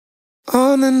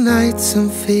On the nights I'm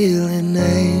feeling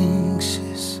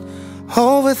anxious,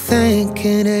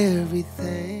 overthinking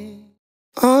everything.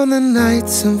 On the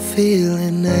nights I'm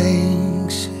feeling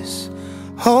anxious,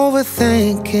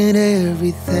 overthinking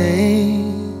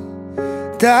everything.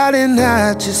 Darling,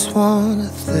 I just wanna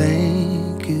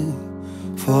thank you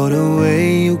for the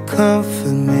way you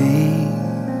comfort me.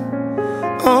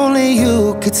 Only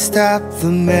you could stop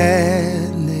the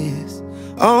madness,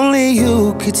 only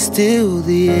you could still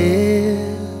the air.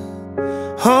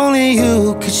 Only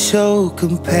you could show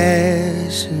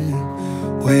compassion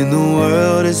when the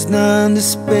world has none to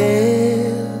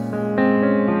spare. I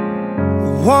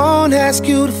won't ask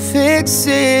you to fix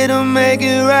it or make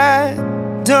it right.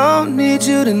 Don't need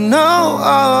you to know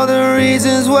all the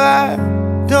reasons why.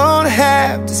 Don't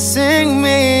have to sing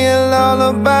me a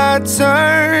lullaby.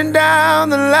 Turn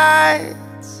down the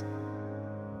lights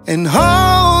and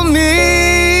hold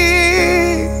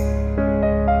me,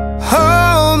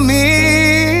 hold me.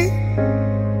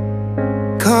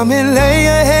 Come and lay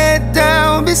your head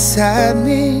down beside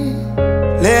me.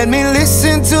 Let me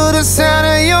listen to the sound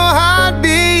of your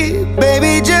heartbeat.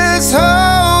 Baby, just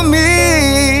hold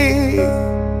me.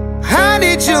 I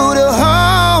need you to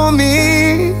hold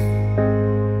me.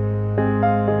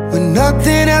 When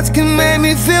nothing else can make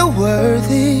me feel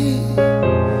worthy,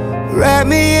 wrap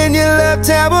me in your love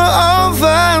tower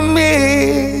over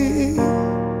me.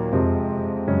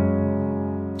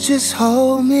 Just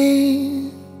hold me.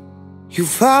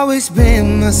 You've always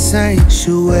been my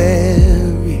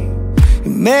sanctuary. You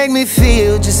make me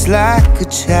feel just like a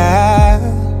child.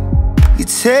 You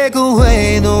take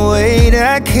away the weight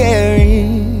I carry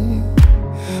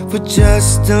for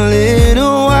just a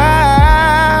little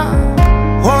while.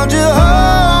 Won't you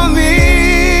hold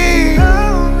me,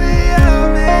 hold me, hold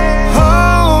me,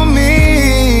 hold me.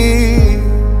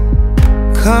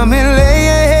 Come and lay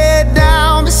your head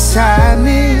down beside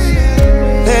me.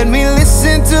 Let me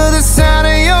listen to the sound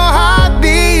of your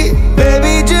heartbeat.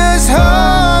 Baby, just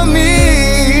hold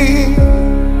me.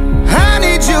 I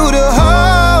need you to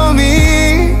hold me,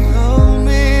 hold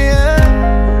me,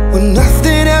 yeah. When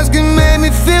nothing else can make me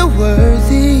feel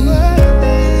worthy,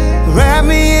 wrap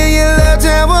me in your love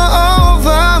tower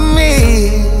over me.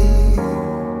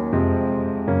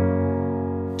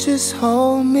 Just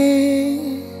hold me.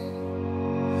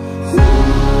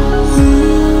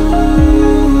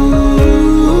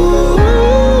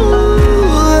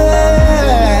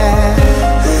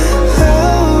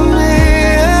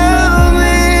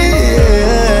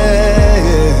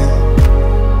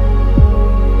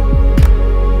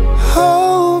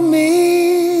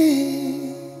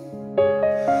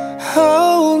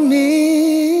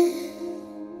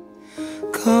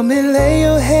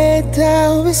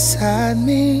 Beside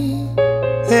me,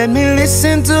 let me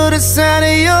listen to the sound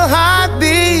of your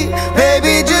heartbeat.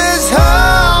 Baby, just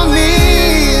hold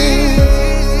me.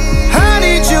 I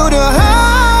need you to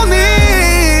hold me.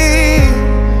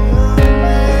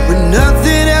 When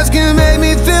nothing else can make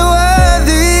me feel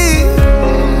worthy,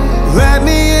 wrap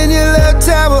me in your love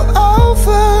tower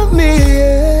over me,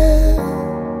 yeah.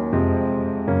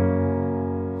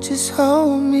 Just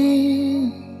hold me.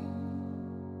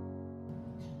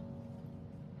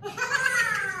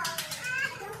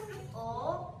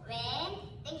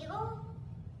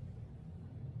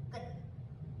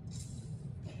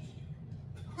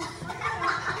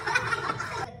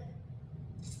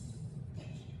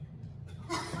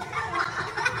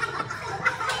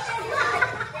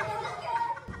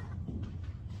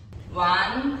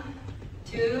 One,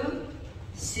 two,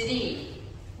 three,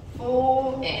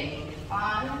 4 and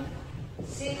 5,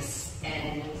 6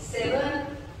 and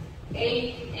 7,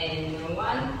 8 and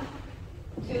 1,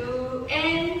 2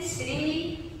 and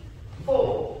 3,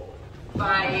 4,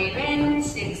 5 and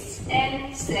 6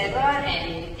 and 7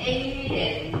 and 8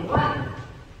 and 1,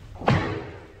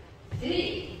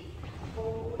 3,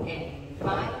 4 and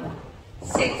 5,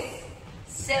 6,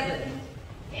 7,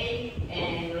 8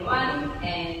 and 1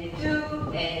 and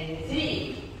 2 and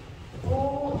 3,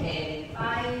 4 and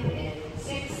 5 and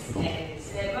 6 and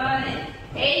 7 and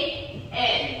 8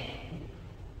 and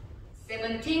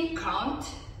 17 count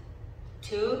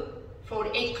to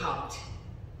 48 count,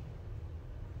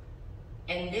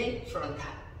 and then front up,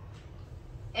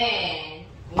 and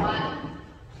 1,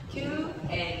 2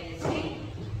 and 3,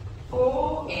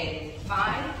 4 and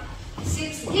 5,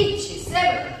 6, each,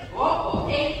 7, 4,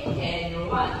 8 and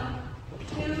 1,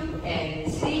 2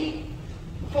 and 3,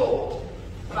 4,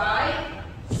 5,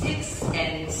 6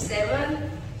 and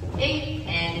 7, 8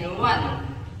 and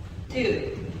 1,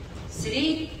 2,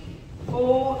 3,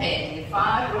 4 and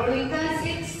 5, rolling down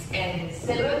 6 and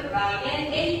 7, right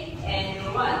and 8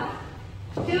 and 1,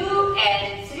 2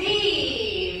 and 3.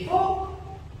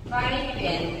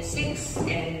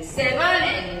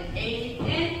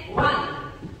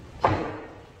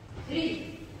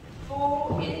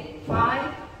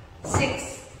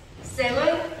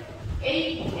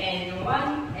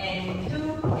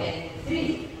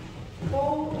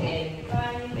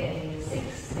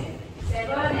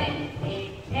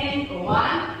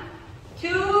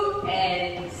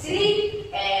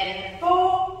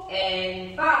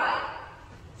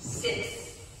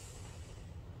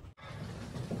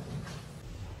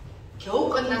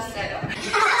 끝났어요.